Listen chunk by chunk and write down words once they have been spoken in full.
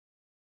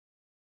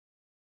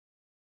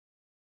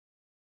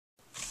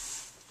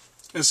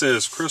This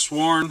is Chris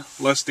Warren,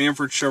 Les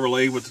Stanford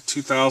Chevrolet with the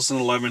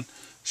 2011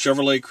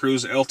 Chevrolet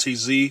Cruze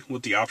LTZ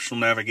with the optional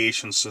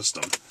navigation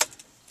system.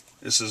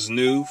 This is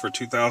new for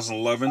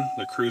 2011.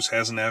 The Cruze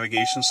has a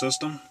navigation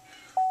system.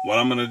 What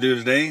I'm going to do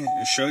today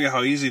is show you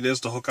how easy it is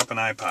to hook up an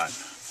iPod.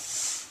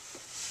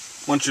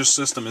 Once your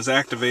system is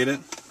activated,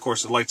 of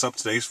course it lights up.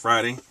 Today's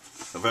Friday,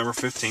 November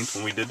 15th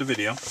when we did the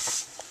video.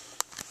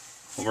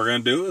 What we're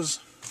going to do is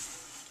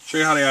show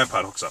you how the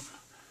iPod hooks up.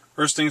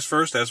 First things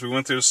first, as we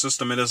went through the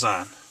system, it is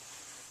on.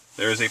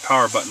 There is a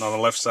power button on the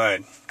left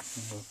side.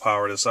 We'll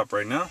power this up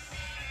right now.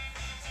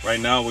 Right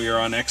now we are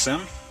on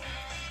XM.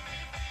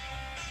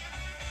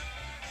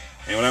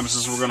 And what happens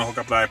is we're going to hook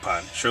up the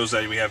iPod. It shows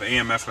that we have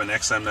AM, FM, and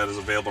XM that is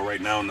available right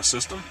now in the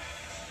system.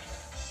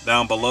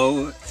 Down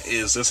below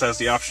is this has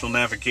the optional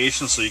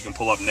navigation, so you can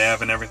pull up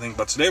nav and everything.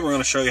 But today we're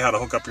going to show you how to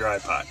hook up your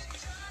iPod.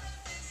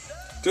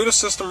 Through the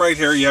system right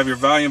here, you have your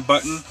volume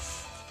button,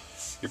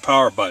 your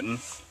power button,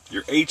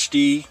 your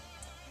HD,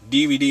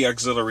 DVD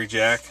auxiliary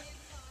jack,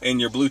 and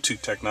your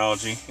Bluetooth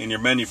technology, and your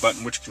menu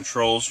button, which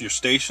controls your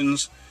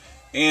stations,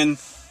 and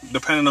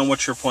depending on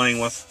what you're playing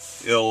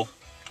with, it'll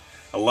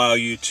allow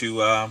you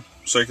to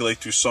circulate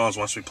through songs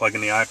once we plug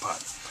in the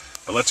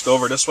iPod. But let's go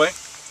over this way.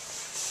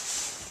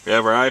 We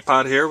have our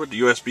iPod here with the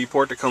USB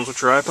port that comes with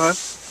your iPod,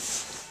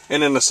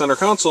 and in the center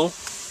console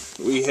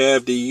we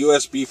have the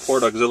USB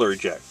port auxiliary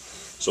jack.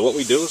 So what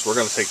we do is we're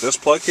going to take this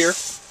plug here,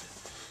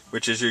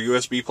 which is your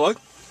USB plug.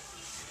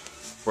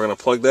 We're going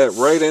to plug that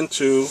right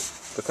into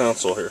the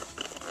console here.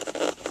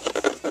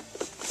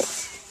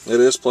 It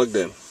is plugged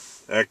in.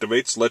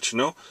 Activates, lets you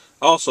know.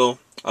 Also,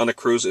 on the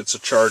Cruze, it's a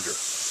charger.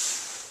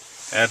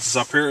 As it's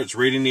up here, it's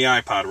reading the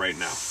iPod right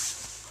now.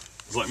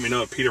 It's letting me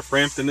know that Peter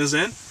Frampton is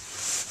in.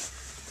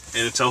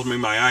 And it tells me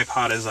my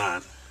iPod is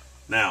on.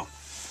 Now,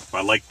 if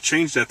I'd like to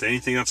change that to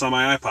anything that's on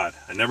my iPod,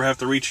 I never have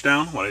to reach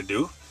down. What I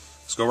do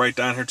is go right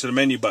down here to the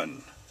menu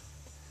button.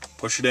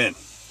 Push it in.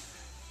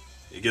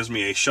 It gives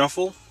me a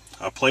shuffle,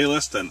 a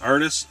playlist, an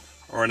artist,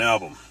 or an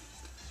album.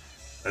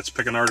 Let's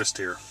pick an artist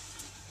here.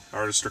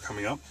 Artists are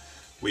coming up.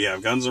 We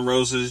have Guns N'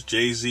 Roses,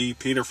 Jay-Z,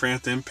 Peter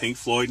Frampton, Pink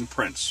Floyd, and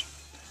Prince.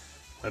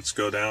 Let's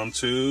go down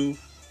to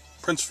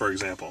Prince, for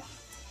example.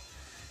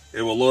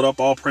 It will load up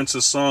all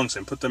Prince's songs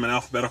and put them in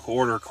alphabetical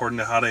order according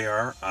to how they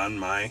are on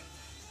my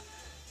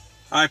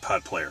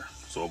iPod player.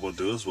 So what we'll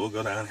do is we'll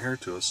go down here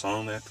to a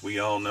song that we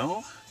all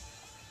know.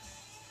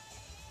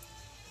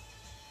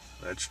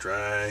 Let's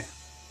try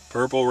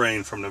Purple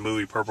Rain from the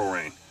movie Purple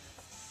Rain.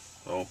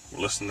 So we're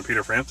listening to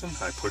Peter Frampton.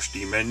 I push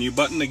the menu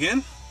button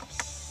again.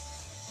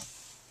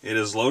 It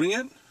is loading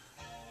it.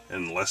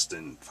 In less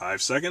than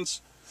 5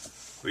 seconds,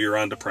 we are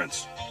on to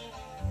Prince.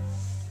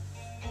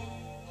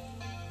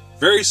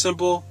 Very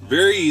simple,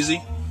 very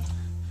easy.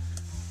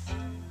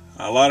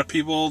 A lot of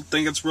people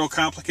think it's real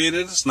complicated.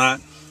 It's not.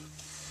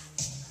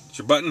 It's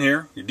your button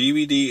here, your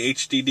DVD,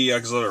 HDD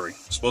auxiliary.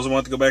 Suppose I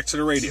want to go back to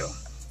the radio.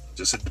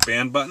 Just hit the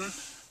band button.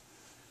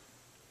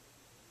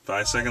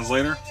 5 seconds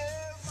later,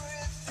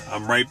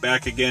 I'm right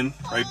back again,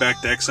 right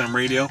back to XM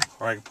radio,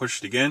 or I can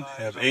push it again,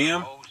 have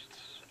AM,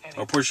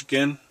 or push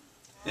again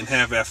and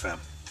have FM.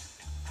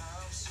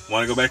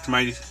 Want to go back to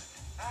my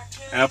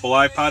Apple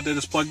iPod that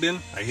is plugged in?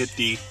 I hit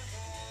the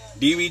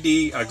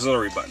DVD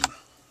auxiliary button.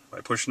 By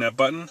pushing that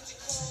button,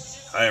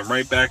 I am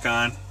right back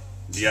on.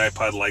 The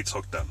iPod lights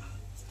hooked up.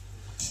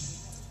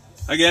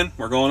 Again,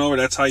 we're going over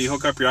that's how you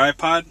hook up your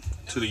iPod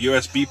to the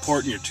USB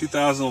port in your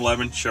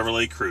 2011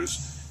 Chevrolet Cruze.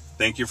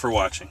 Thank you for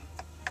watching.